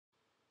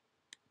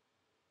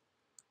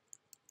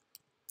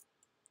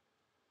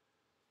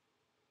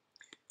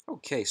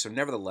Okay, so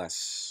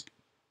nevertheless,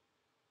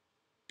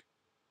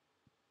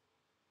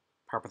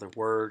 popular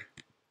word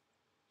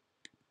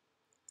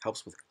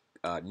helps with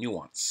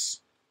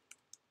nuance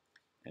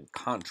and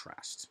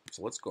contrast.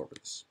 So let's go over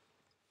this.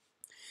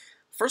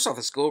 First off,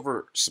 let's go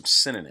over some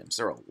synonyms.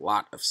 There are a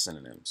lot of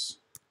synonyms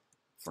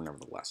for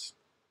nevertheless.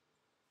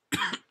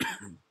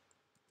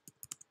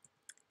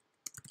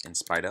 In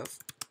spite of,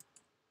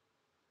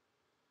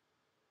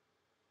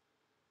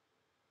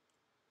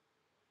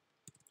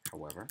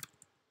 however,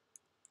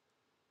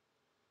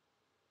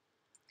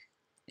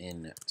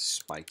 in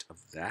spite of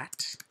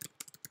that,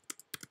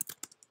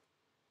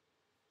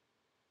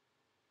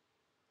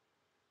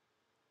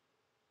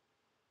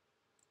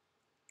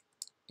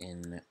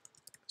 in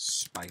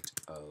spite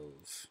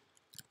of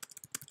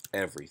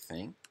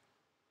everything,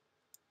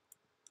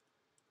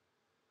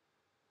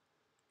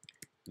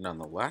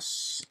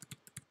 nonetheless,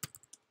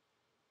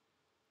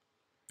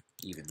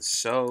 even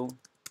so,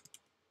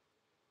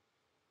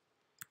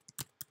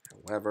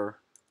 however,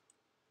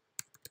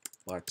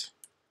 but,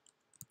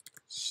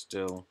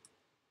 still,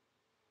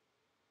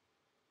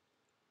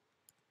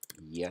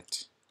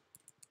 yet,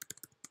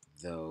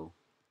 though,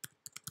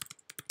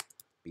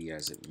 be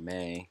as it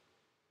may,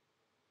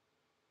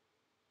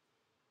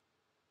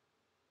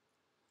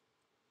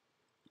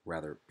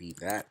 rather be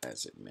that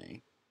as it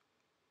may,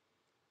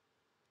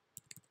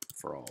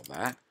 for all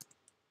that,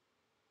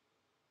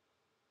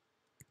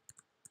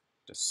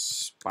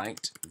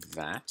 despite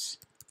that,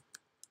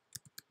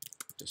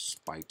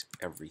 despite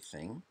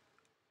everything,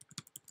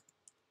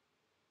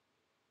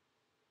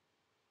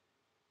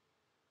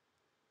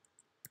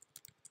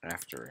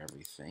 after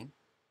everything,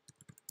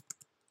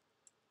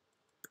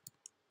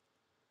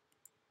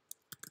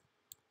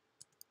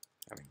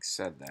 having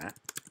said that,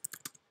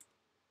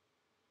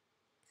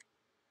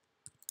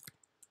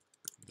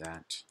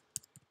 that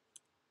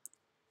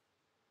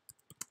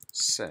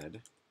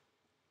said,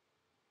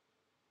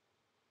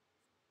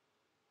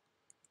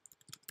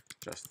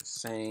 just the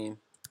same,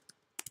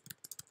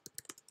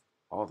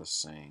 all the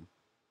same,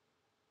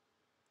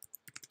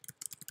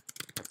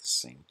 at the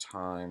same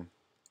time,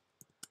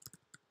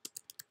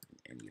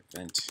 in any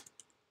event,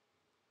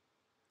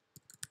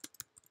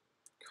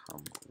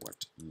 come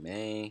what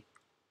may,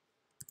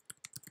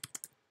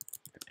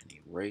 at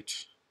any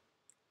rate,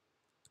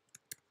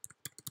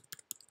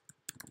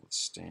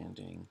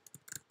 notwithstanding,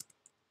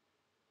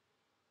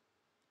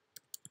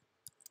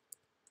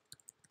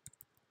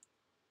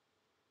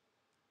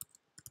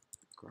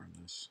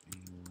 regardless,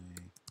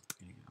 anyway,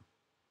 anyhow.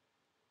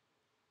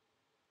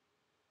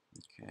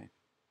 Okay.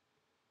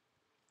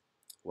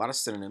 A lot of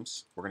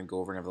synonyms we're going to go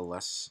over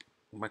nevertheless.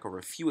 We might go over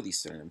a few of these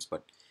synonyms,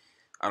 but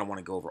I don't want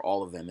to go over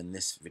all of them in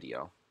this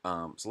video.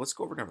 So let's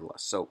go over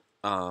nevertheless. So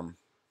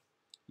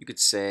you could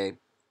say,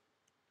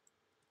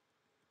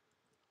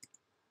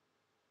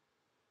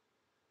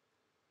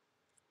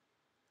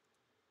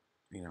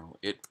 you know,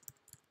 it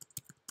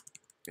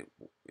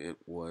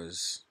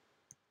was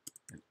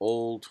an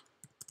old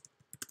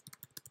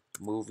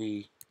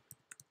movie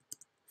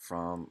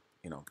from,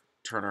 you know,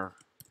 Turner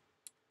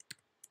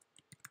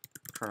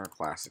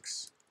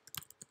Classics.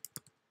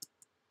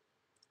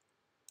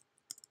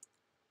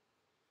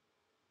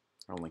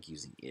 I don't like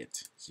using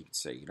it. So you could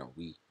say, you know,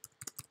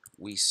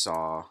 we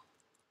saw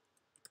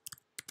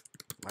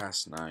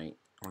last night.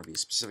 I want to be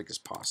as specific as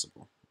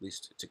possible, at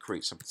least to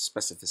create some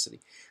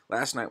specificity.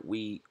 Last night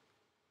we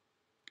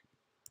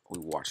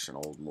watched an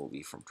old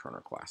movie from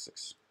Turner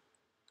Classics.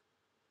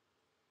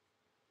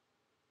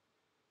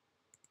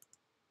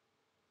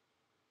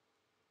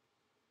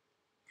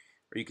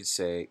 Or you could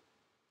say,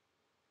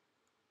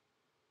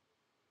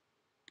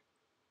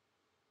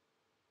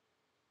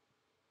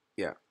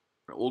 yeah,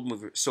 an old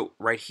movie. So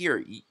right here,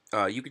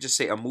 you could just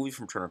say a movie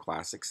from Turner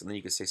Classics, and then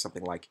you could say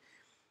something like,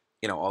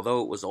 you know,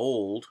 although it was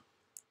old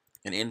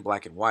and in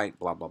black and white,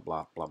 blah, blah,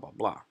 blah, blah, blah,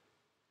 blah.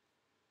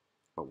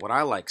 But what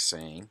I like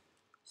saying,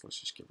 so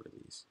let's just get rid of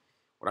these.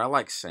 What I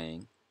like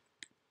saying,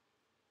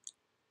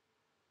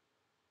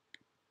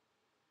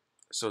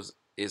 so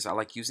is I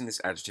like using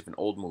this adjective in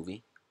old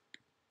movie,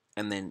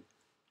 and then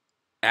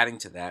adding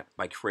to that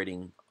by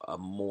creating a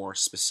more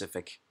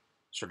specific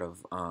sort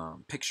of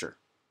picture,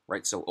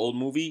 right? So old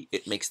movie,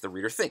 it makes the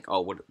reader think, oh,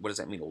 what does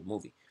that mean, old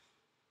movie?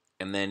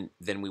 And then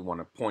we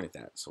want to point at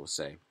that. So we'll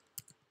say,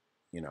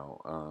 you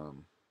know,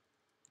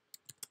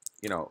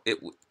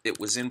 it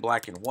was in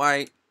black and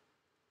white.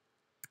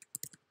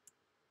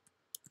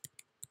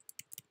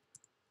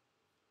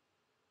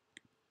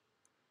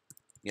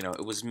 You know,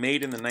 it was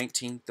made in the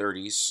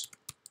 1930s.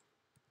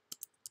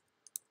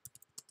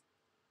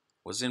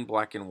 Was in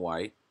black and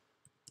white.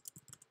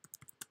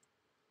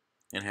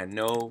 And had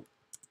no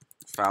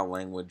foul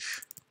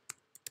language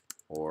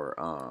or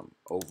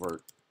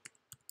overt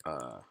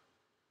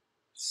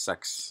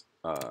sex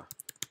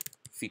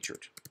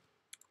featured.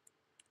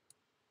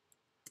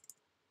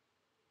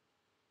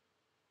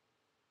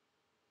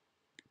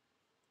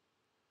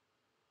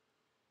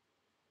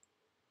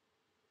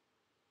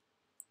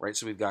 Right,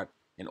 so we've got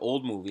an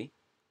old movie,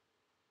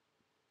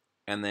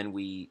 and then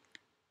we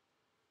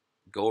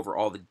go over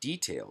all the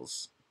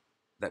details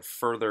that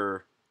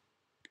further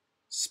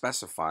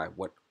specify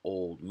what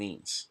old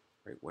means,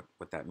 right? What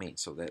that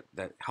means. So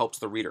that helps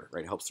the reader,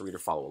 right? It helps the reader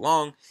follow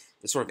along.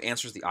 It sort of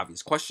answers the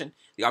obvious question.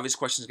 The obvious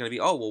question is going to be,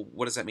 oh, well,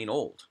 what does that mean,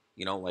 old?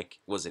 You know, like,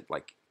 was it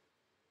like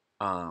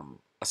a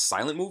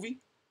silent movie,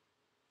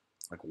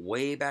 like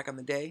way back in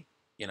the day?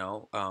 You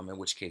know, in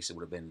which case it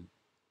would have been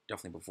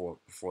definitely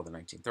before the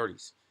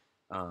 1930s.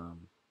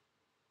 Um,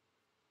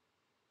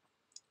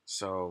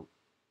 so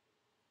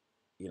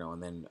you know,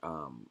 and then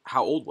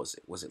how old was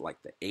it? Was it like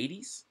the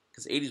 80s?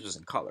 Because 80s was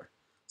in color.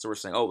 So we're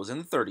saying, oh, it was in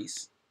the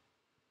 30s.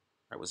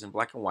 It was in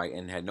black and white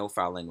and had no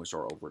foul language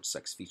or overt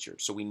sex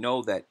features. So we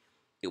know that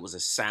it was a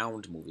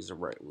sound movie.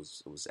 It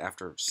was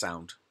after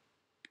sound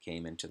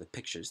came into the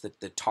pictures,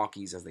 the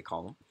talkies as they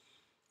call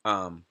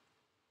them.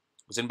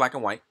 It was in black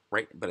and white,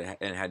 right? But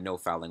it had no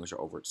foul language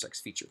or overt sex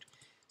featured.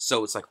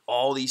 So it's like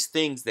all these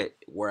things that,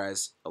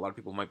 whereas a lot of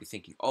people might be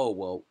thinking, oh,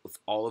 well, with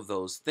all of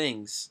those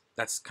things,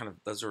 that's kind of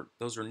those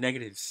are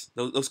negatives.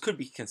 Those could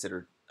be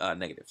considered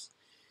negatives.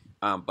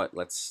 But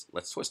let's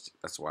twist it.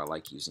 That's why I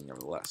like using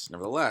nevertheless.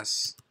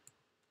 Nevertheless,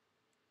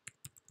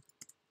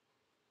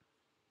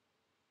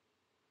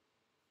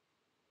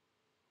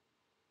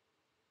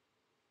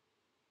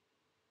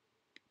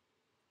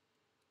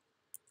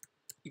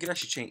 you could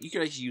actually change. You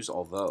could actually use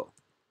although.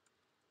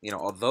 You know,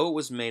 although it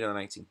was made in the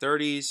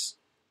 1930s,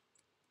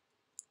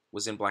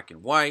 was in black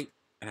and white,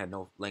 and had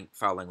no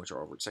foul language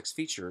or overt sex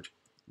featured.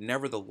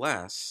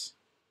 Nevertheless,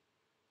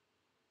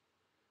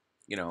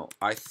 you know,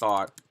 I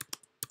thought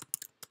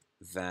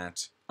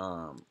that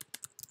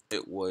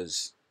it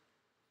was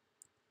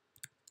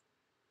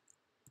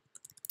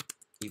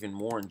even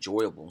more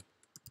enjoyable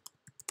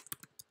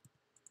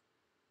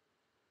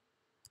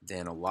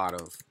than a lot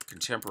of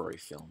contemporary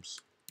films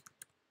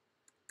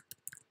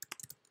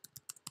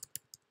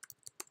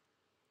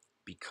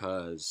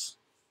because,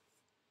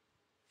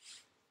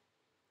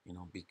 you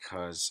know,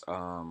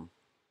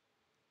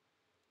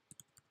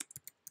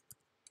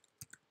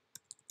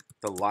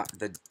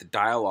 the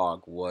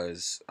dialogue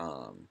was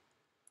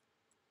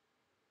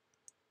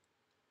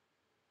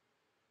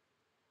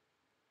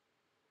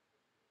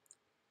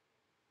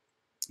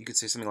you could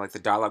say something like the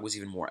dialogue was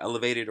even more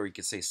elevated, or you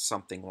could say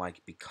something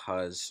like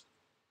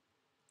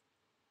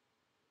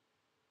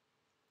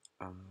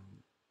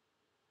um,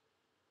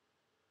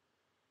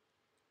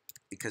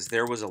 because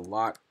there was a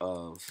lot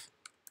of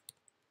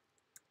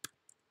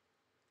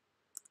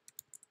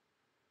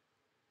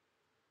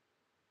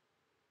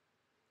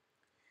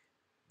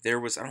I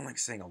don't like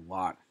saying a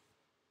lot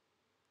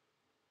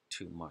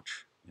too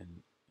much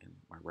in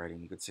my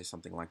writing. You could say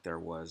something like there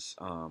was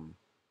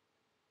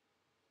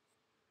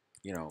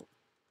you know,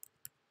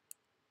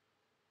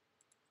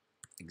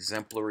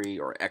 exemplary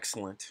or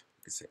excellent.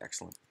 You could say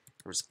excellent.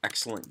 There was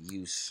excellent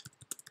use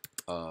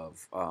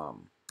of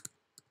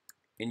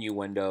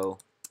innuendo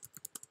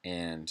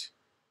and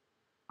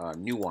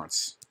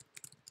nuance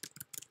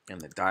in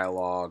the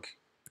dialogue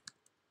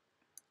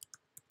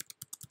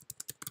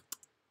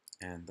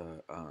and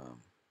the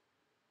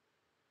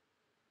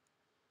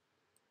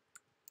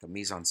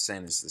mise en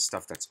scène is the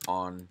stuff that's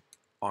on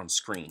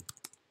screen,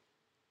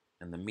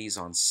 and the mise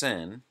en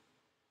scène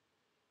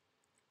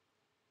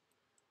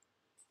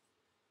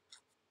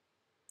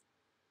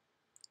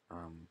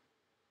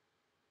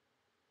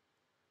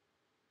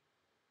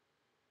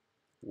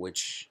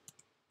which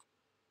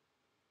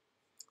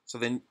so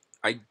then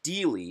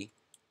ideally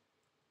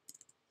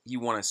you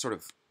want to sort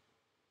of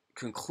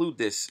conclude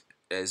this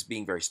as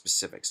being very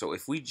specific. So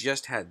if we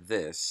just had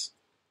this,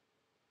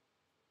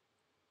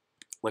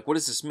 like, what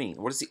does this mean?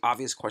 What is the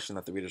obvious question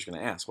that the reader's going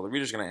to ask? Well, the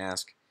reader's going to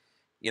ask,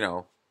 you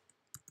know,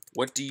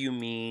 what do you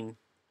mean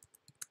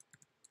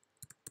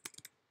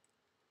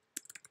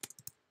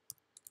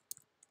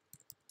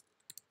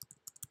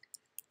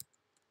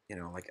you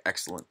know, like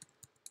excellent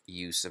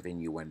use of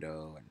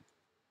innuendo and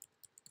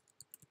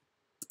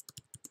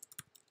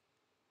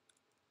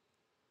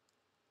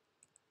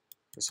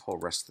this whole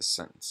rest of the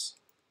sentence.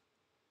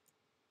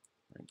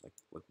 Right?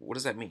 Like, what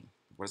does that mean?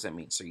 What does that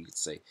mean? So you could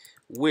say,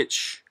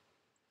 which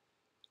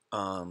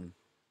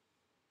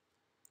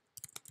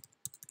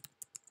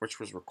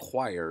was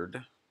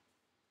required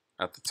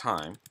at the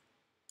time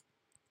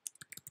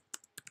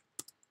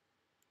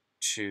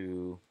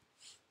to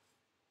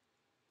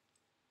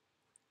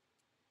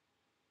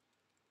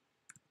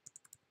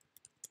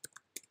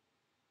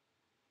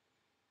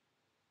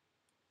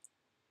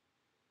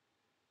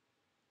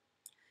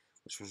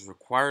which was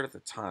required at the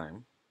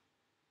time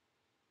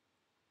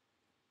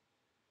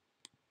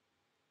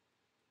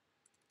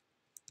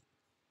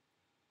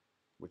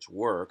which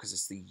were, because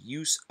it's the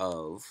use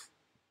of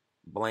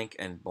blank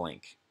and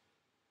blank.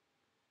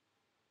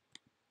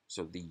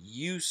 So the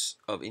use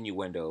of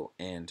innuendo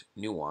and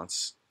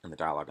nuance in the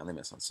dialogue and the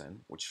mise en scène,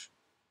 which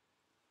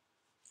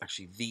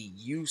actually the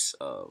use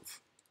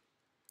of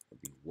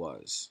would be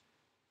was.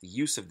 The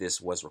use of this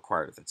was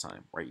required at the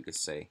time, right? You could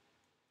say,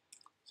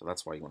 so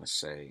that's why you want to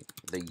say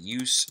the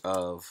use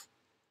of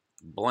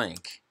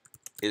blank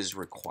is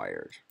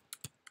required.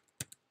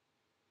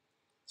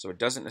 So it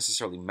doesn't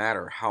necessarily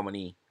matter how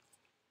many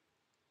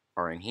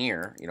are in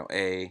here,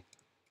 A,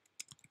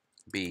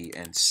 B,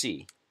 and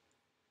C.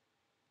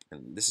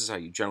 And this is how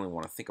you generally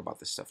want to think about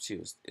this stuff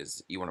too,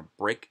 is you want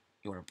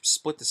to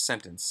split the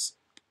sentence,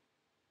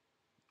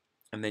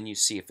 and then you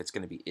see if it's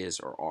going to be is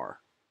or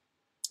are.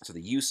 So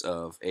the use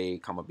of A,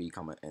 comma, B,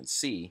 comma, and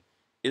C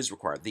is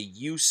required. The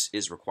use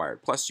is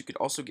required. Plus, you could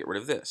also get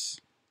rid of this.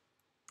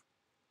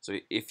 So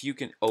if you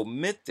can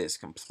omit this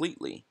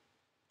completely,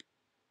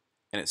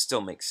 and it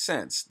still makes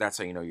sense, that's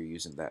how you know you're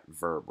using that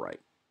verb right.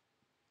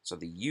 So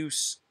the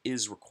use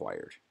is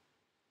required.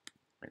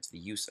 Right? So the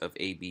use of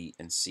A, B,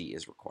 and C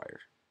is required.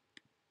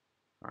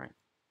 All right.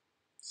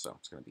 So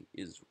it's going to be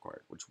is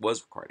required, which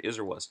was required, is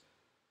or was,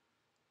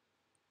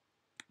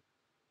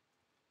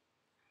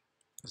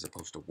 as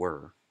opposed to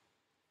were.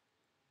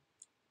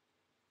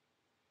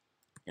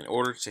 In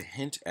order to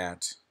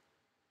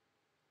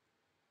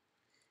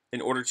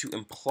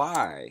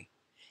imply.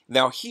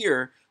 Now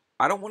here,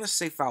 I don't want to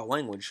say foul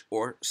language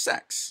or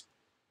sex,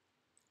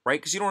 right?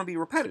 Because you don't want to be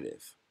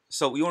repetitive.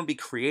 So you want to be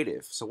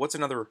creative. So what's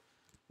another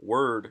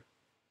word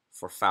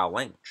for foul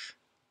language?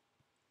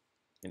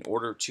 In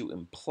order to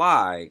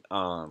imply,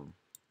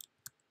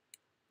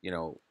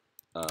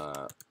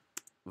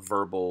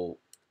 verbal,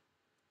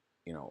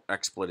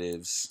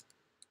 expletives,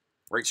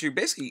 right? So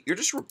you're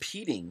just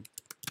repeating.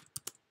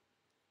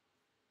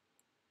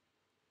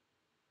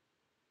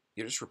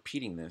 You're just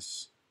repeating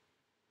this.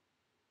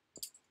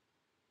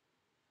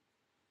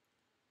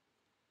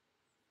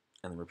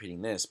 And then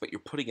repeating this, but you're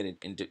putting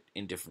it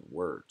in different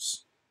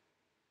words.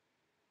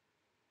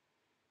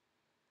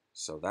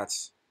 So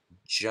that's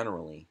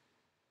generally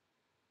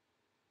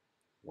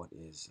what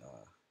is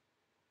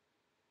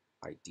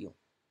ideal.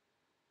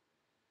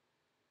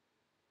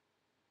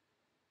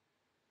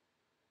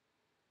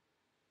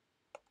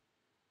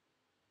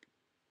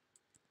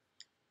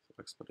 So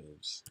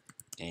expletives,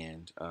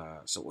 and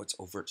so what's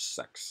overt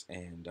sex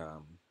and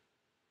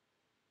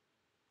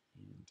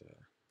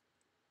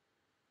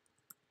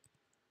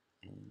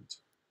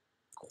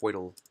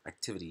coital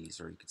activities,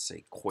 or you could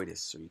say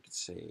coitus, or you could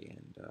say,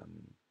 and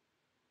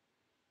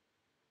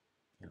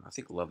I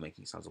think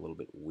lovemaking sounds a little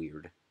bit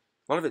weird.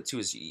 A lot of it too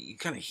is you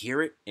kind of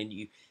hear it, and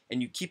you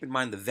keep in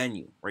mind the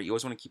venue, right? You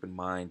always want to keep in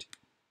mind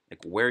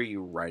like where are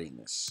you writing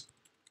this.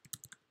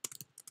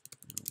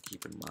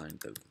 Keep in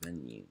mind the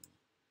venue,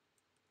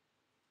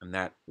 and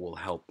that will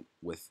help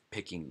with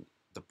picking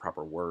the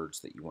proper words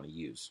that you want to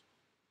use.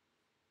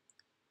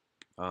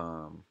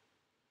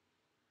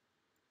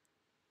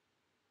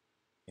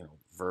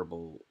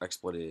 Verbal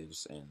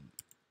expletives and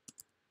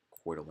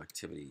coital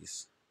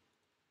activities.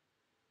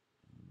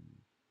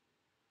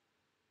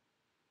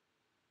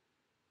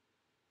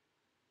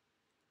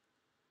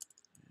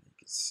 You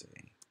could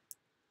say,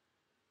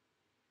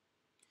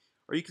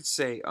 or you could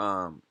say,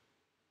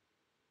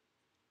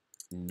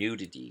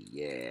 nudity,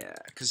 yeah,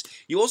 because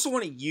you also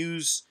want to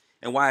use,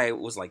 and why I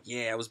was like,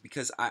 yeah, it was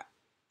because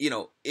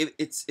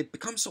it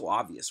becomes so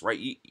obvious, right?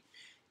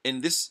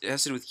 And this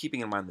has to do with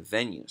keeping in mind the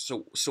venue.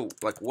 So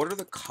like, what are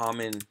the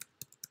common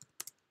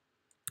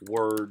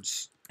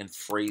words and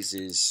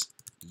phrases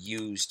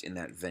used in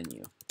that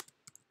venue,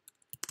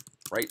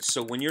 right?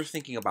 So when you're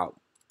thinking about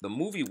the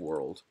movie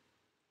world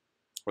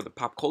or the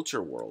pop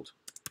culture world,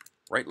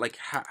 right? Like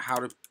how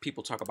do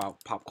people talk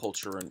about pop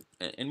culture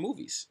and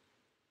movies?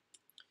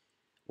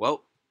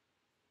 Well,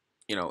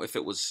 if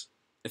it was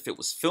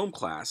film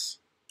class,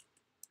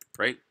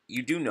 right?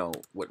 You do know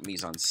what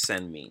mise en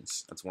scène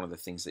means. That's one of the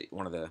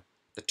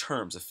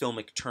terms, the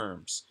filmic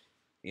terms.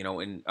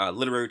 In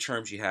literary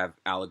terms, you have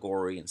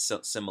allegory and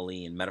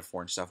simile and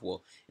metaphor and stuff.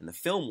 Well, in the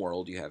film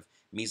world, you have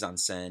mise en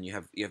scène. You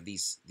have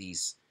these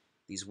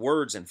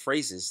words and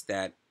phrases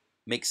that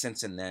make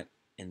sense in that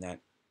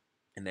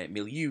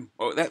milieu.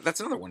 Oh, that's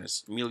another one,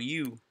 is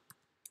milieu.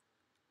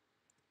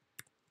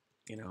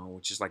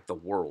 Which is like the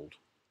world.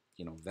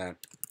 That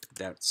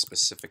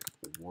specific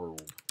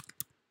world.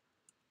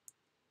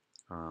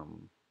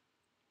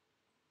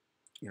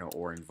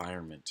 Or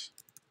environment.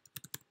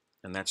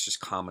 And that's just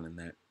common in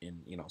that,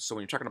 so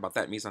when you're talking about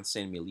that mise en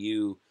scène,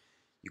 milieu,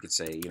 you could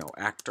say,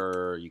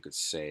 actor, you could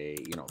say,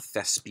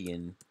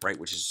 thespian, right,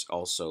 which is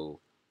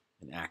also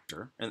an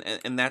actor.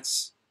 And that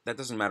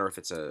doesn't matter if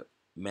it's a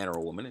man or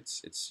a woman.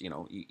 It's you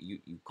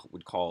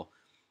would call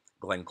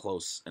Glenn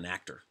Close an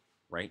actor,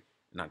 right?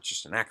 Not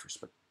just an actress,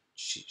 but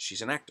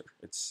she's an actor.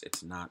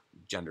 It's not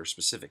gender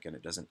specific, and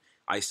it doesn't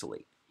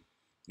isolate.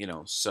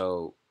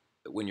 So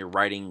when you're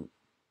writing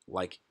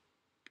like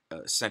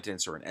a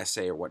sentence or an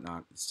essay or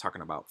whatnot, it's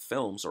talking about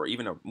films, or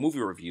even a movie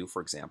review,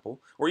 for example,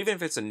 or even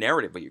if it's a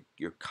narrative, but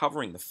you're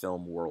covering the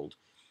film world,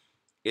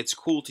 it's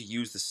cool to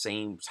use the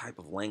same type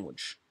of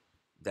language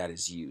that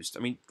is used. I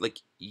mean,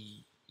 like,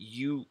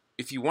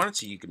 if you wanted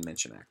to, you could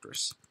mention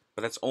actress,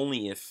 but that's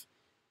only if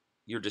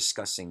you're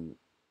discussing,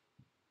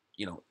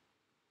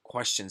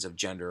 questions of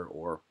gender,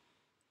 or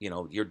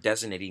you're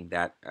designating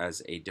that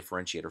as a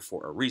differentiator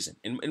for a reason.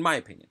 In my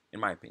opinion,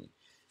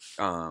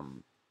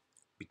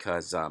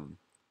 because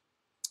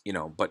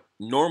but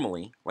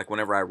normally, like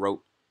whenever I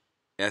wrote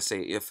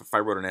essay, if I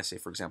wrote an essay,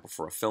 for example,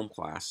 for a film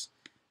class,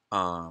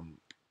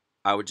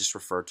 I would just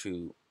refer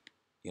to,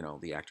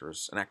 the actor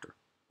as an actor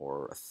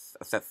or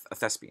a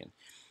thespian.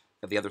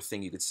 The other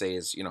thing you could say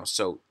is,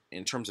 so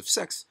in terms of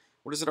sex,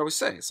 what does it always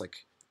say? It's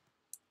like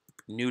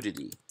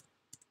nudity,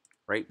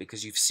 right?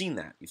 Because you've seen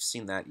that. You've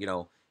seen that,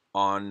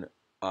 on,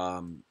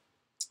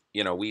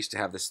 we used to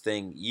have this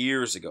thing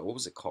years ago. What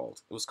was it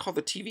called? It was called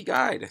the TV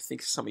Guide. I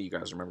think some of you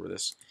guys remember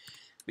this.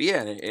 But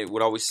yeah, it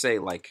would always say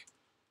like,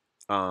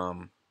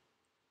 um,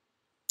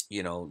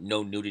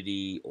 no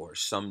nudity or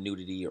some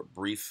nudity or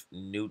brief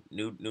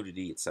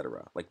nudity,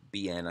 etc. Like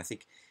BN, I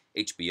think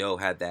HBO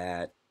had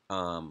that.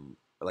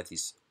 Like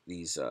these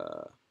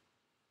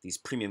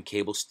premium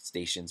cable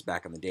stations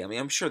back in the day. I mean,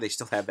 I'm sure they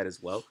still have that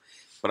as well.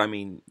 But I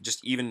mean,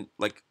 just even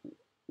like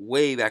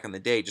way back in the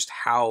day, just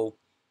how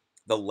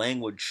the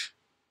language,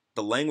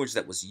 the language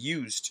that was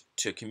used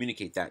to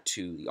communicate that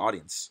to the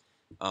audience,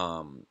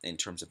 in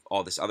terms of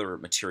all this other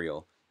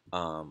material,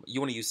 you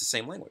want to use the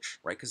same language,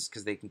 right? Because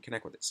they can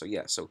connect with it. So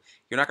yeah, so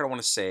you're not going to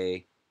want to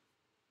say,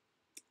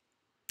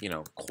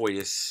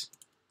 coitus,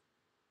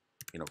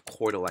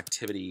 coital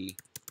activity,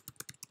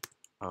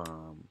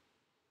 um,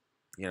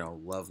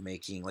 love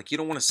making. Like you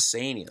don't want to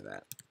say any of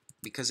that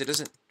because it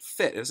doesn't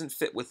fit. It doesn't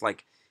fit with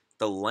like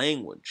the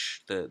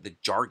language, the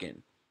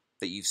jargon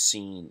that you've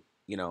seen,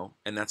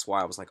 and that's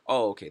why I was like,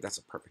 oh, okay, that's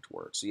a perfect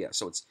word. So yeah,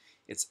 so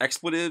it's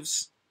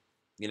expletives,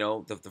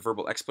 the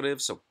verbal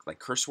expletives, so like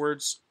curse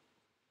words,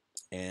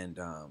 and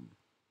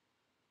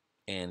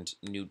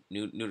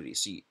nudity.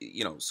 So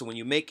so when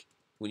you make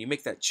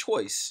that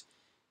choice,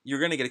 you're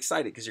gonna get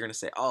excited because you're gonna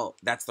say, oh,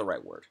 that's the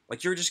right word.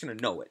 Like you're just gonna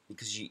know it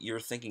because you're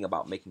thinking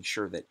about making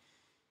sure that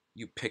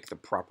you pick the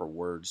proper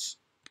words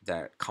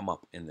that come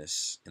up in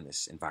this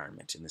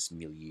environment, in this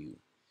milieu.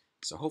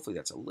 So hopefully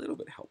that's a little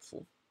bit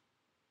helpful.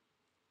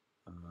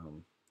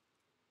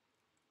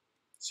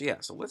 So yeah,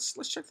 so let's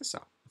check this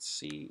out. Let's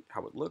see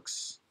how it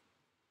looks.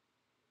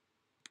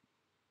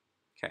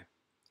 Okay.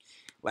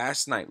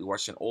 Last night we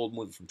watched an old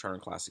movie from Turner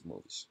Classic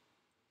Movies.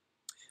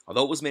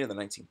 Although it was made in the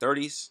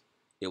 1930s,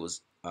 it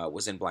was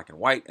in black and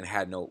white and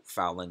had no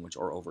foul language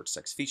or overt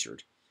sex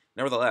featured.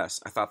 Nevertheless,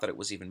 I thought that it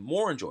was even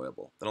more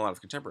enjoyable than a lot of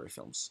contemporary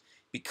films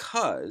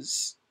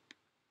because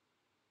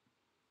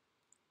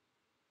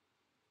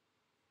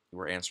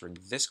we're answering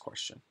this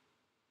question.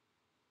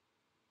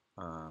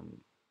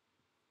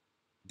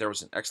 There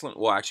was an excellent.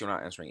 Well, actually, we're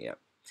not answering it yet.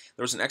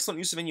 There was an excellent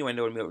use of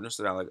innuendo and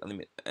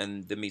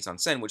the mise en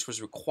scène, which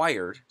was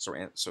required. So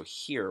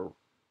here,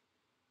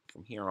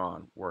 from here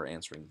on, we're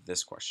answering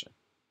this question.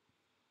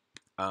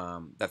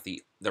 That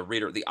the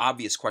reader, the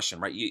obvious question,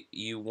 right?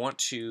 You want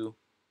to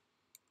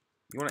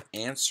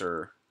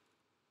answer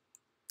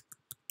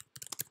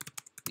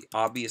the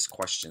obvious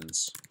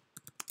questions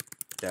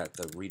that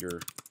the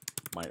reader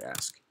might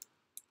ask.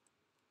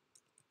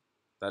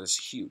 That is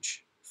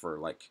huge for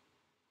like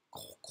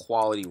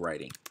quality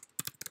writing.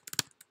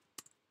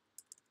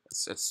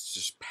 It's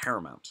just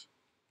paramount.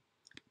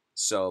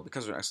 So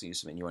because of an excellent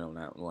use of innuendo in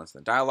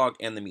the dialogue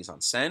and the mise en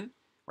scène,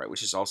 right,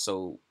 which is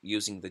also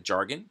using the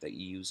jargon that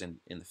you use in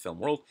the film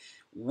world,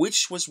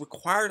 which was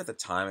required at the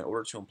time in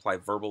order to imply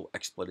verbal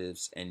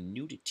expletives and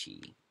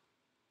nudity.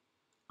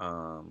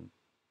 You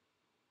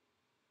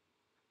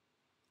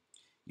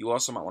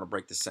also might want to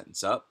break this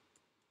sentence up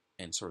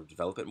and sort of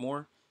develop it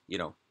more.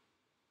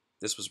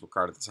 This was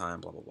required at the time,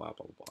 blah blah blah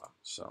blah blah blah.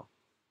 So,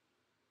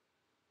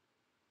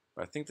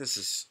 but I think this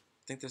is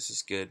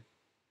good.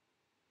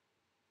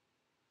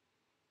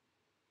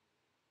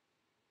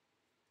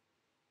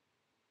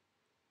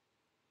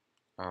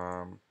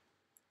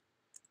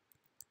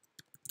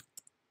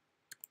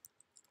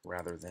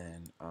 Rather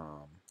than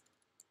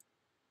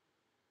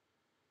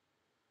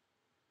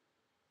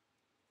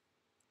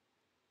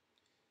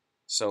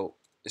so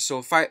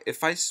if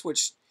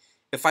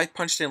I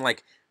punched in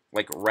like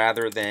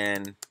rather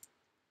than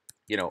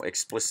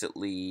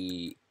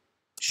explicitly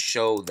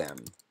show them,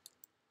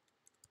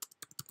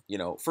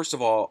 first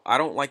of all, I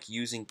don't like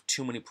using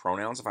too many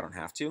pronouns if I don't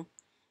have to.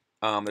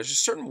 There's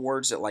just certain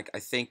words that like I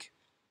think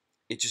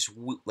it just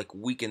like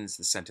weakens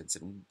the sentence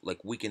and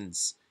like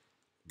weakens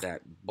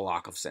that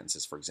block of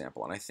sentences, for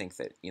example. And I think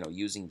that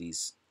using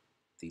these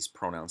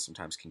pronouns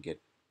sometimes can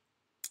get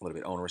a little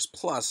bit onerous.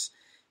 Plus,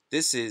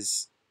 this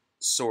is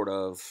sort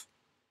of,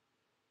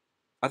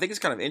 I think it's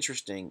kind of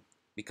interesting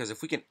because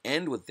if we can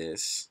end with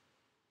this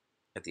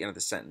at the end of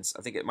the sentence,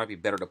 I think it might be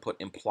better to put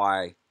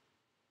imply,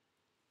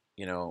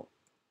 so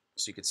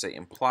you could say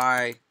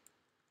imply,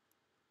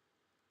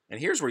 and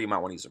here's where you might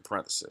want to use a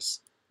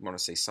parenthesis. You want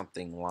to say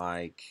something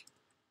like,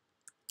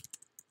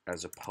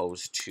 as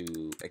opposed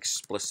to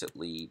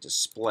explicitly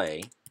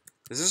display.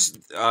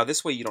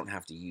 This way you don't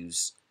have to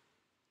use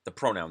the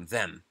pronoun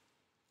them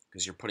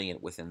because you're putting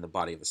it within the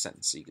body of a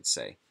sentence. So you could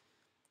say,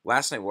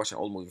 last night we watched an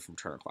old movie from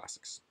Turner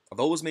Classics.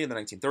 Although it was made in the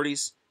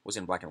 1930s, was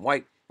in black and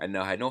white, and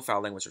had no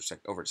foul language or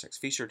overt sex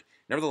featured.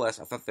 Nevertheless,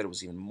 I thought that it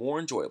was even more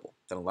enjoyable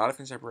than a lot of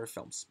contemporary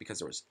films because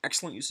there was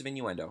excellent use of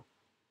innuendo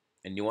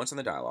and nuance in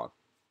the dialogue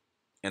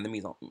and the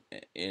mise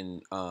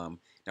in.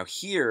 Now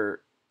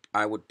here,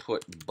 I would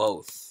put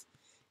both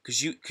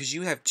because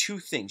you have two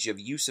things. You have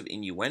use of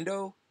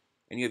innuendo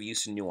and you have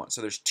use and nuance.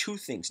 So there's two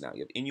things now.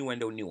 You have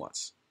innuendo,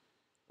 nuance,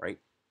 right?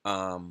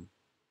 Um,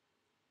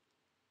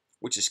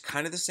 which is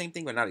kind of the same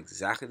thing, but not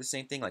exactly the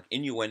same thing. Like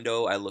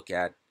innuendo, I look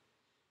at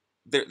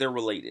they're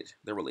related.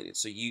 They're related.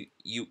 So you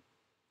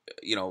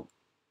know,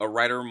 a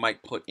writer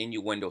might put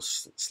innuendo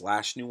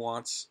slash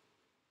nuance,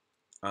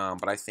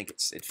 but I think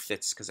it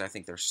fits because I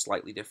think they're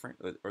slightly different,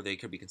 or they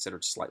could be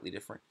considered slightly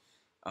different.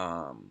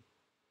 Um,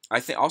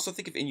 also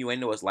think of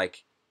innuendo as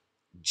like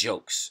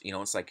jokes. You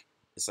know, it's like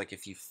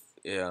if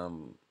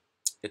um,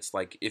 it's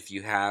like if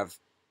you have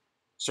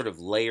sort of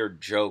layered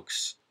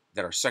jokes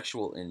that are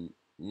sexual in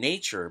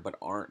nature, but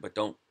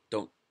don't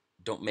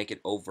make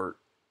it overt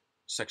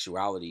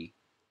sexuality.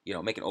 You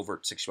know, make an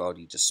overt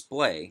sexuality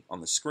display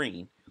on the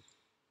screen.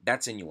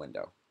 That's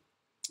innuendo,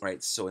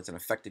 right? So it's an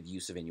effective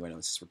use of innuendo.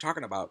 And since we're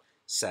talking about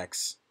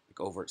sex,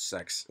 like overt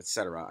sex,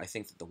 etc., I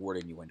think that the word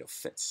innuendo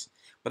fits.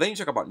 But then you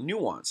talk about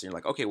nuance, and you're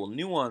like, okay, well,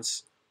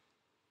 nuance,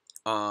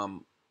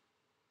 um,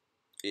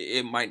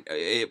 it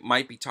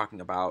might be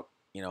talking about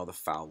the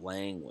foul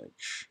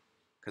language,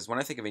 because when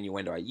I think of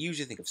innuendo, I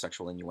usually think of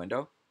sexual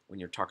innuendo when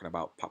you're talking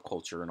about pop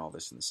culture and all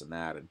this and this and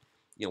that, and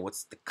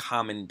what's the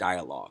common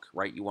dialogue,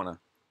 right? You want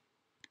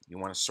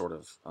to sort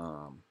of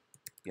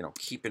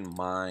keep in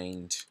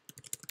mind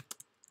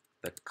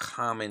the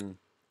common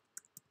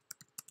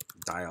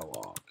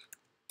dialogue,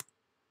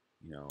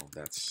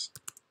 that's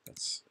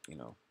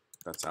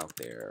out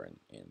there,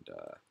 and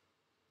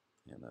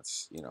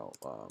that's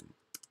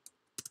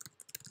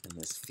in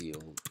this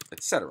field,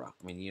 etc.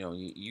 I mean,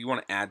 you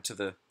want to add to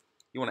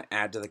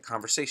the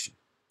conversation,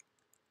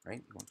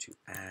 right? You want to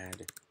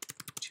add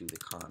to the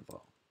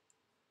convo,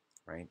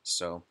 right?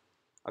 So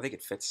I think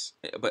it fits,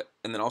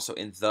 and then also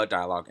in the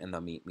dialogue and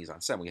the mise en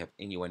scène, we have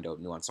innuendo,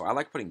 nuance. So I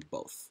like putting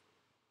both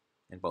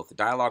in both the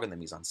dialogue and the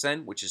mise en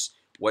scène, which is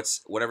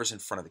whatever's in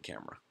front of the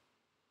camera,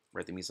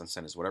 right? The mise en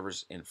scène is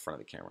whatever's in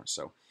front of the camera.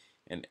 So,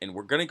 and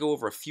we're gonna go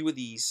over a few of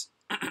these,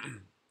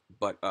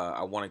 but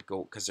I want to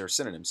go because they're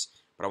synonyms,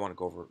 but I want to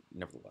go over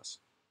nevertheless,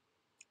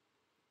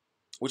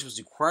 which was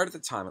required at the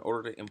time in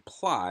order to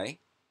imply,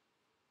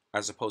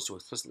 as opposed to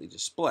explicitly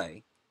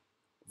display,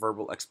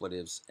 verbal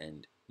expletives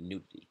and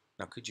nudity.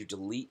 Now, could you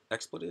delete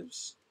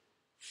expletives?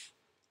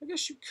 I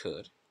guess you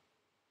could,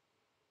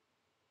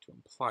 to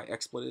imply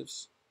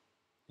expletives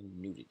and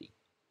nudity.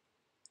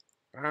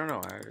 I don't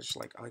know. I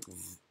like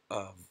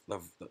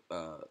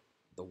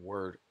the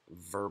word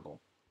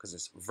verbal because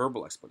it's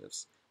verbal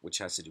expletives, which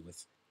has to do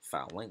with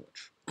foul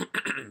language.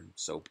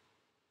 So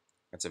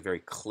that's a very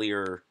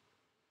clear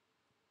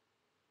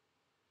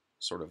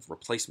sort of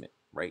replacement,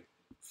 right?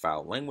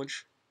 Foul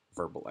language,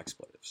 verbal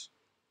expletives.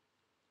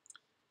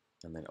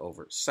 And then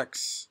overt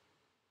sex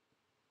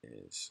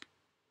is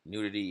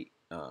nudity.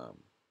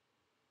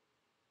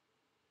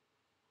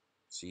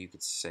 So you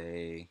could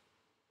say,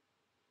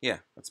 yeah,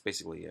 that's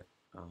basically it.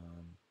 So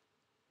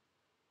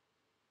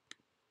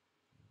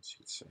you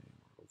could say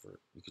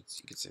overt. You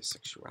could say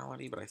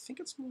sexuality, but I think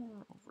it's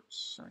more overt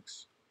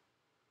sex.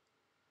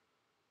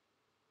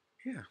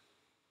 Yeah.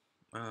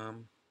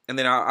 And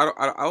then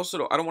I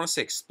also I don't want to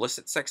say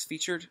explicit sex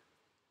featured.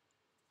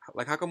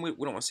 Like, how come we don't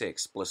want to say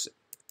explicit?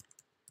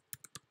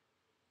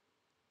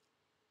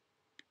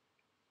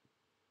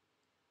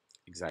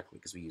 Exactly,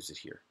 because we use it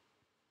here.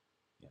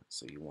 Yeah.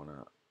 So you want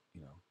to,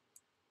 you know,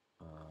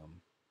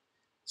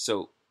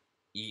 so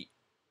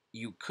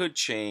you could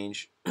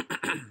change,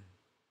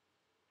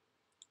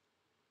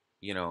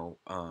 you know,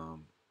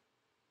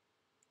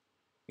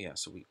 yeah.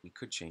 So we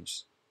could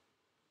change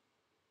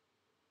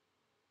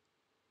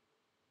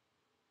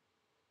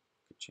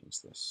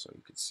this. So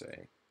you could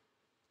say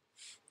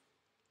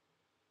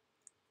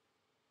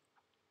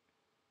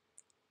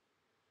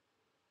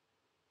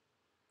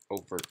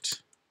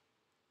overt,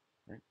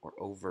 right, or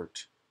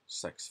overt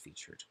sex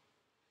featured.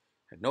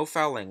 Had no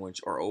foul language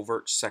or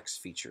overt sex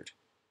featured.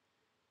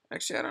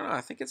 Actually, I don't know.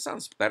 I think it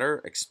sounds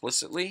better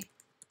explicitly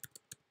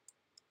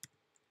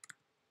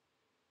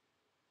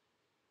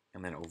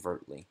and then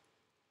overtly.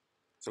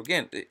 So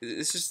again,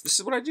 this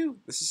is what I do.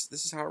 This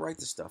is how I write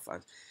this stuff.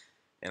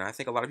 And I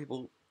think a lot of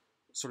people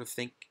sort of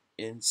think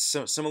in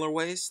similar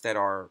ways that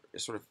are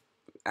sort of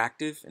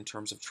active in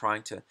terms of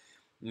trying to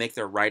make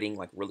their writing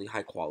like really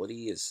high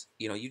quality. Is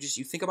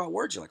you think about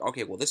words. You're like,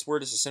 okay, well, this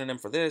word is a synonym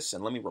for this,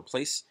 and let me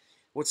replace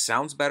what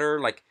sounds better.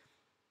 Like,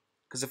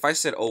 because if I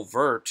said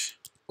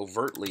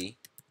overtly,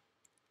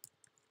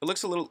 it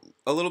looks a little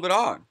bit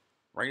odd,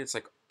 right? It's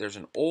like there's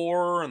an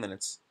or, and then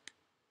it's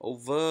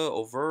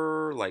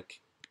over,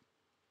 like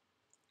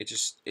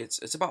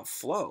it's about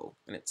flow,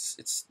 and it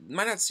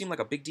might not seem like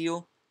a big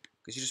deal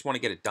because you just want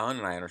to get it done,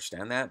 and I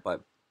understand that,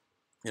 but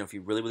if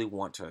you really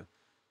want to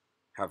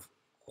have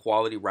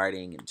quality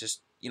writing and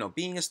just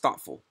being as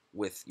thoughtful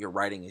with your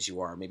writing as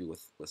you are maybe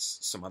with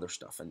some other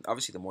stuff, and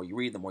obviously the more you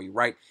read, the more you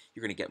write,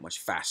 you're going to get much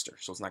faster,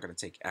 so it's not going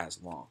to take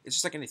as long. It's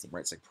just like anything,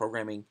 right? It's like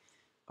programming,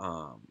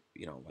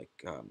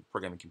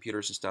 programming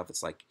computers and stuff.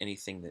 It's like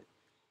anything that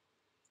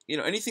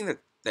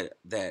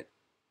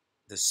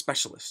the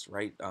specialist,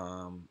 right?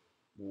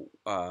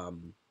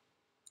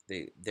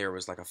 There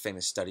was like a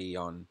famous study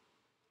on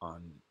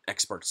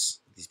experts,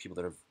 these people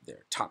that are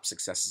their top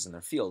successes in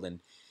their field. And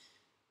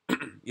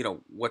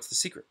what's the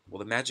secret? Well,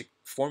 the magic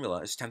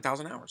formula is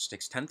 10,000 hours. It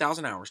takes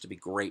 10,000 hours to be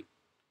great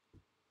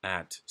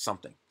at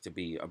something, to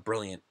be a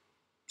brilliant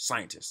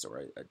scientist or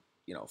a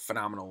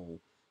phenomenal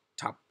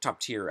top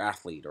tier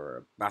athlete or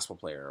a basketball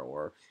player,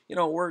 or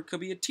or it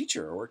could be a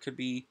teacher, or it could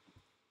be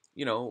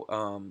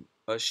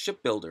a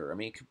shipbuilder. I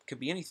mean, it could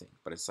be anything,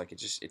 but it's like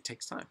it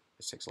takes time.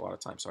 It takes a lot of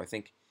time. So I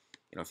think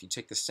if you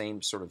take the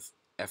same sort of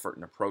effort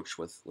and approach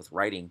with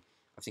writing,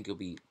 I think you'll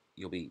be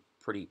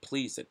pretty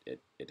pleased at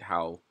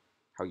how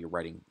your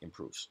writing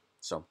improves.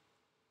 So,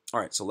 all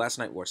right. So last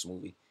night we watched a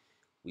movie.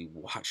 We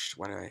watched.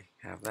 Why did I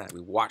have that?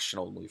 We watched an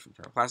old movie from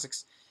Turner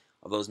Classics.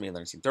 Of those made in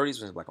the 1930s,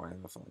 was in black and white.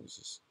 It was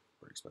just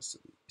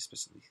explicit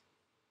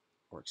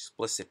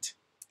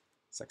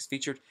sex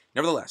featured.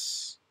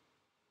 Nevertheless,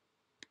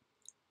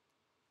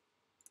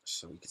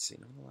 so we could say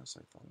nevertheless,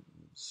 I thought it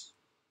was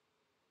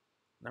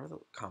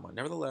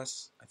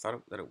nevertheless, I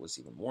thought that it was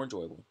even more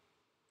enjoyable.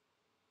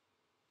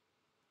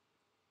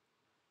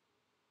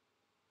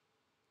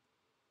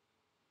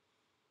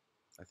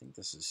 I think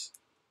this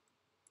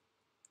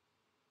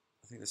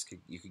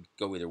could, you could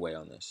go either way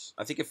on this.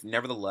 I think if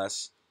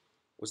nevertheless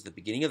was the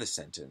beginning of the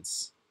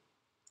sentence,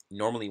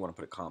 normally you want to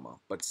put a comma,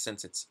 but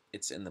since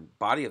it's in the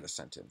body of the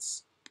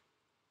sentence,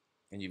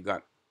 and you've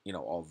got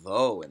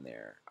although in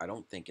there, I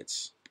don't think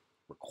it's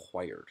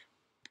required.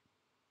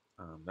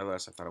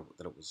 Nevertheless, I thought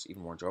that it was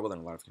even more enjoyable than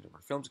a lot of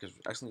contemporary films because it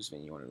was excellent use of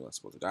innuendo and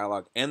both the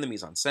dialogue and the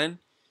mise en scène,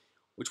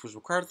 which was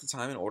required at the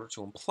time in order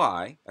to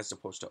imply, as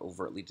opposed to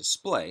overtly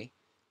display,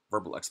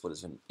 verbal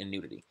expletives and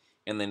nudity.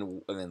 And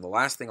then the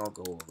last thing I'll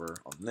go over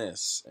on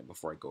this, and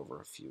before I go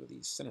over a few of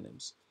these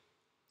synonyms,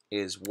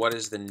 is what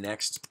is the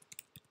next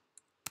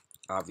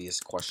obvious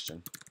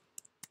question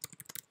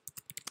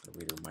the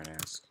reader might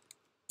ask?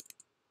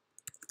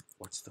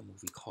 What's the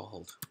movie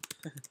called?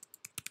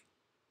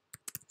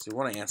 So we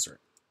want to answer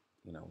it.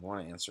 We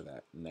want to answer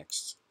that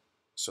next.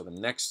 So the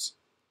next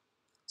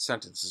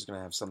sentence is going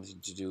to have something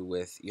to do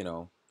with,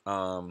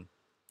 all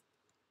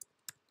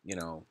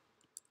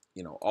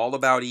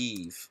about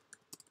Eve,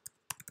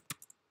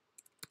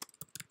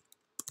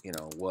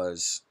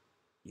 was,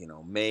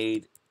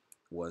 made,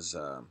 was,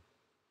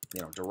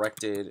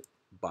 directed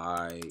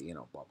by,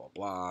 blah, blah,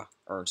 blah,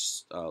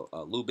 Ernst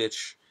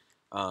Lubitsch,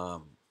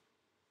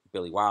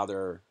 Billy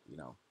Wilder,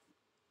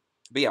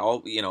 but yeah,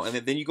 all,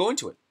 and then you go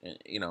into it,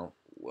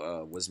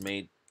 was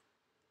made,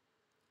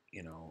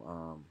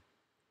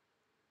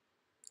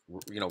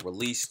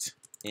 released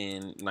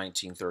in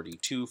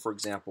 1932, for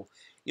example,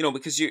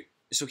 because you're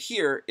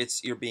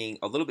being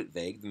a little bit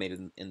vague, made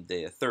in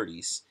the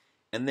 30s,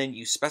 and then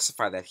you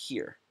specify that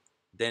here,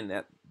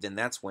 then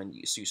that's when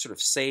you sort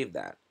of save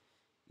that,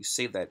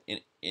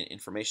 in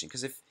information,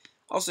 because if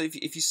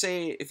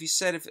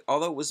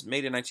although it was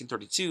made in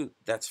 1932,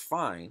 that's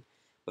fine,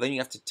 but then you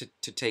have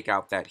to take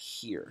out that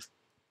here.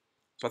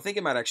 So I think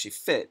it might actually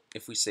fit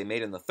if we say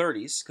made in the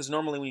 30s, because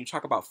normally when you're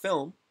talking about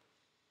film,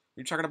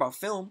 a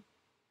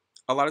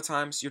lot of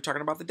times you're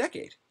talking about the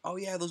decade. Oh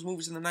yeah, those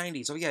movies in the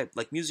 90s. Oh yeah,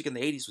 like music in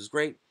the 80s was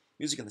great.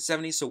 Music in the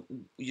 70s. So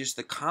just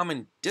the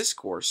common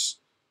discourse,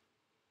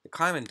 the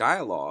common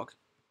dialogue,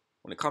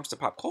 when it comes to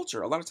pop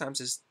culture, a lot of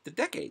times is the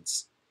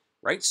decades,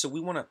 right? So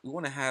we want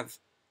to have,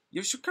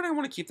 you should kind of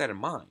want to keep that in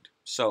mind.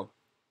 So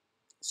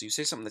you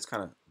say something that's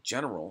kind of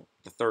general,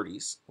 the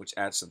 30s, which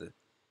adds to the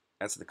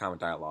common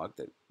dialogue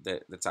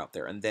that's out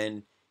there, and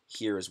then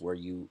here is where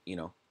you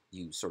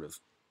sort of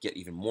get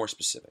even more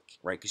specific,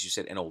 right? Because you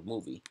said an old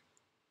movie.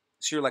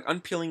 So you're like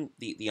unpeeling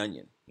the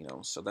onion,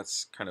 So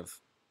that's kind of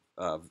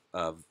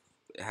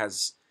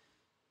has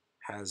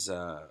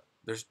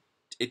there's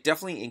it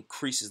definitely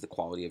increases the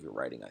quality of your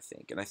writing, I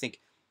think, and I think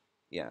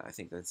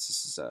this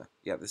is I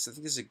think this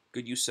is a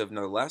good use of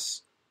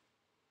nevertheless,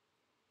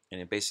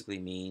 and it basically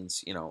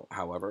means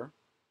however,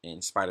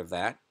 in spite of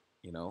that,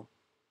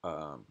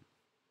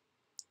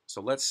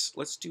 So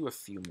let's do a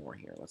few more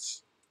here.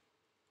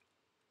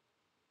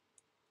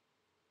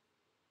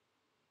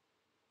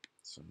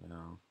 So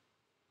now.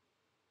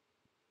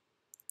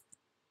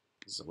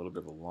 This is a little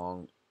bit of a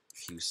long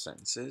few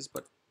sentences,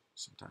 but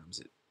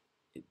sometimes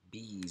it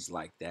bees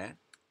like that.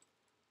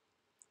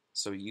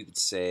 So you could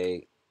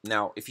say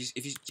now if you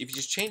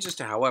just change this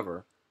to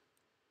however,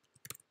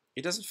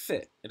 it doesn't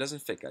fit. It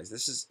doesn't fit, guys.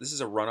 This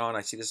is a run-on.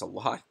 I see this a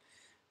lot,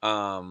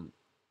 but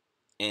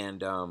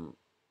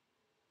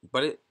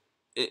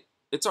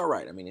it's all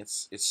right. I mean,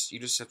 it's you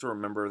just have to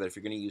remember that if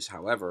you're going to use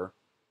however,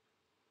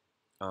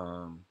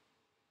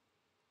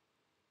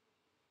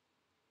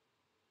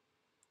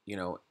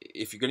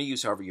 if you're going to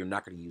use however, you're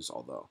not going to use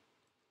although.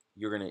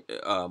 You're going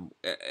to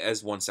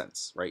as one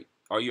sentence, right?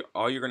 All you're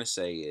going to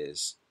say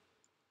is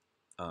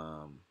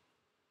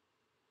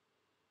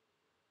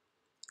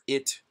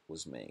it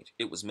was made.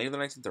 It was made in the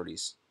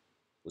 1930s.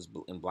 Was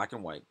in black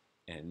and white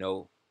and had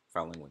no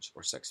foul language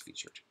or sex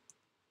featured.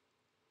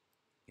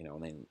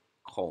 And then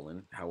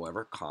colon,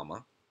 however,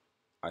 comma,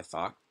 I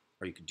thought,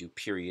 or you could do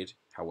period,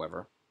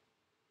 however,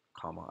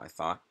 comma, I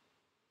thought.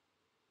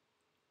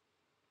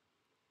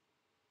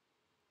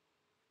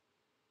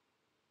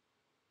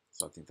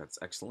 So I think that's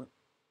excellent.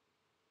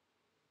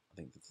 I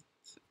think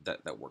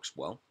that works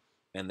well,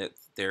 and that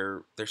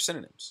they're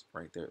synonyms,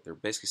 right? They're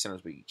basically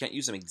synonyms, but you can't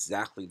use them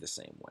exactly the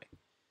same way.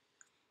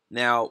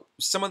 Now,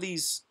 some of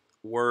these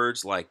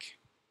words, like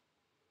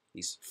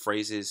these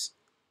phrases,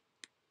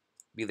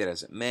 be that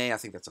as it may, I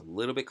think that's a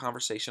little bit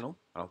conversational.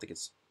 I don't think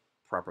it's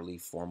properly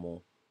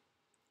formal,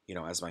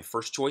 as my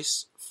first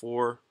choice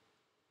for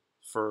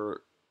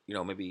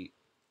maybe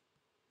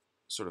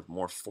sort of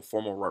more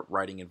formal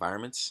writing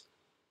environments.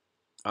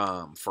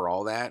 For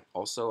all that,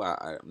 also,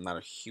 I'm not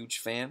a huge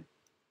fan.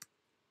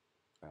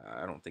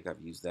 I don't think I've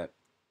used that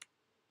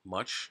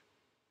much.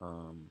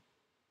 Um,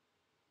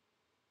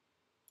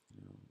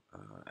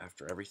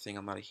 After everything,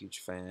 I'm not a huge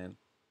fan.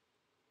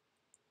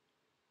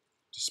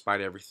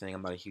 Despite everything,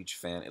 I'm not a huge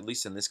fan, at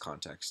least in this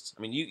context.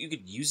 I mean, you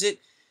could use it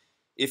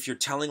if you're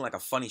telling like a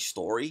funny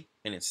story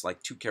and it's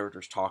like two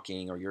characters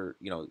talking, or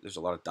there's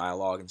a lot of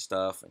dialogue and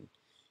stuff, and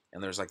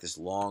there's like this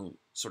long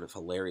sort of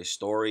hilarious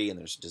story, and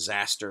there's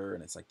disaster,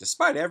 and it's like,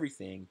 despite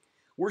everything,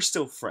 we're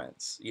still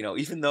friends,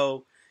 even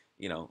though,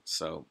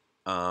 so,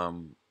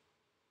 and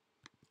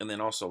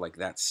then also like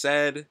that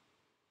said,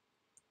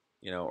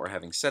 or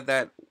having said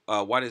that,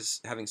 why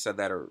does having said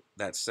that or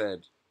that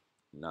said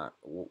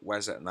why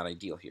is that not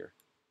ideal here?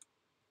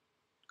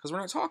 Because we're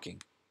not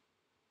talking,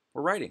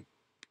 we're writing,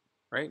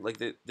 right? Like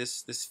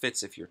this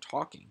fits if you're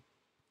talking,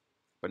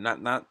 but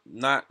not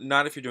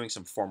if you're doing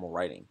some formal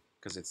writing,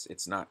 because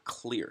it's not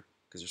clear,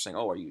 because you're saying,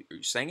 oh, are you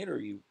saying it or are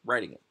you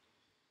writing it?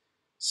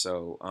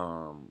 So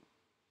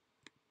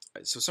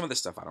so some of this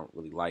stuff I don't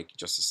really like.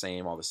 Just the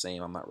same, all the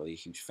same. I'm not really a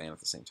huge fan at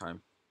the same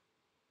time.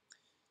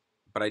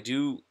 But I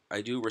do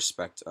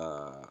respect.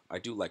 I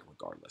do like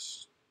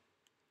regardless.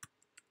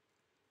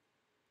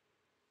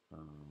 I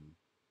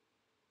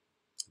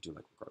do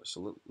like regardless.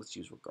 So let's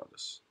use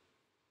regardless.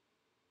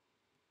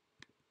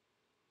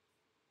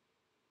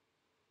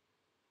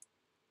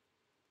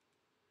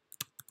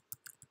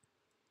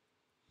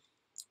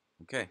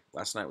 Okay,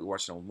 last night we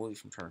watched an old movie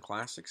from Turner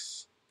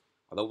Classics.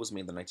 Although it was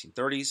made in the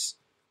 1930s,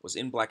 was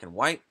in black and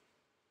white,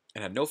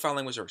 and had no foul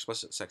language or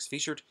explicit sex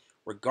featured.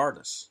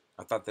 Regardless,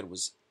 I thought that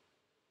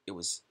it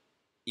was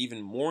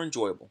even more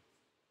enjoyable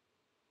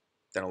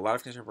than a lot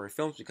of contemporary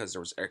films, because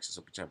there was excess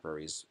of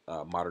contemporaries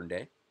modern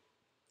day.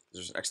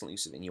 There's an excellent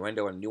use of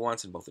innuendo and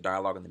nuance in both the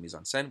dialogue and the mise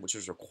en scène, which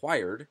is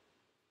required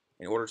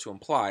in order to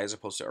imply, as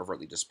opposed to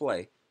overtly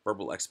display,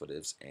 verbal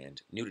expletives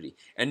and nudity.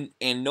 And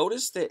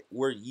notice that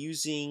we're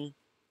using,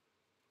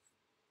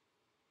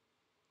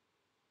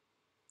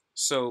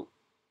 so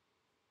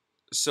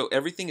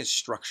everything is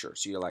structured.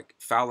 So you're like,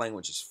 foul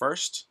language is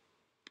first,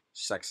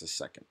 sex is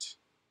second,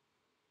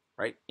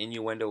 right?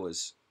 Innuendo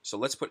is, so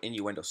let's put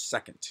innuendo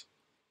second,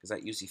 because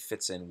that usually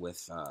fits in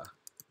with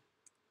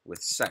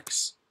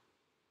sex.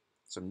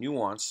 So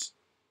nuance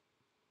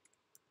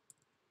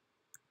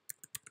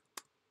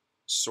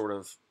sort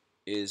of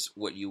is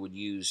what you would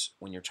use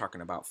when you're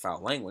talking about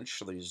foul language.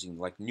 So they're using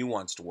like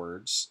nuanced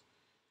words,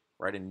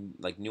 right? And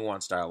like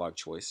nuanced dialogue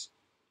choice.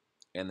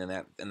 And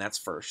then that's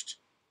first,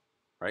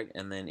 right?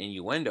 And then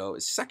innuendo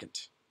is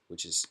second,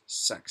 which is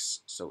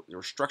sex. So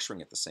they're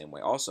structuring it the same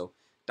way. Also,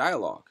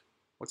 dialogue.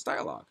 What's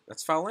dialogue?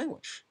 That's foul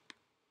language.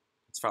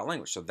 It's foul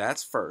language. So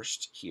that's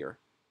first here.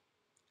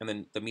 And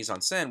then the mise en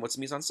scène, what's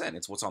mise en scène?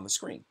 It's what's on the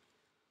screen.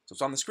 So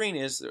what's on the screen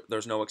is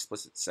there's no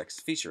explicit sex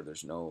feature.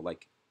 There's no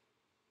like,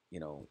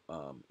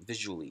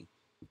 visually,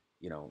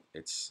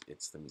 it's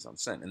the mise en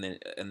scène.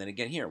 And then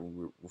again here,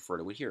 we refer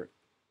to it here.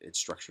 It's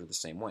structured the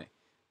same way.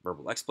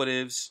 Verbal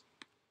expletives,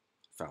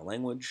 foul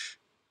language.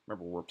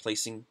 Remember, we're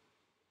replacing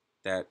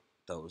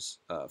those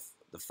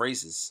the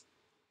phrases,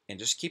 and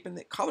just keeping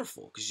it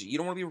colorful, because you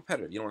don't want to be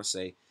repetitive. You don't want to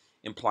say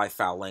imply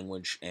foul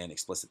language and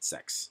explicit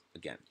sex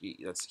again.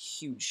 That's a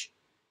huge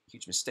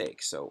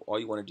mistake. So all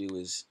you want to do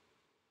is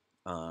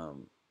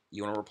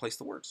you want to replace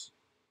the words,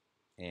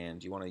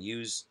 and you want to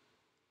use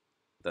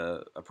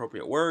the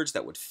appropriate words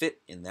that would fit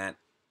in that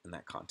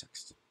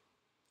context.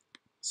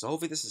 So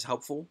hopefully this is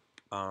helpful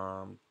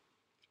to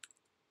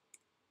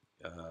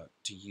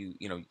you.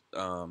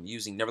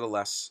 Using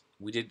nevertheless.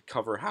 We did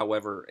cover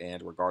however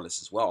and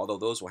regardless as well, although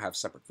those will have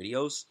separate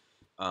videos.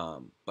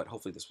 But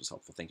hopefully this was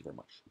helpful. Thank you very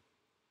much.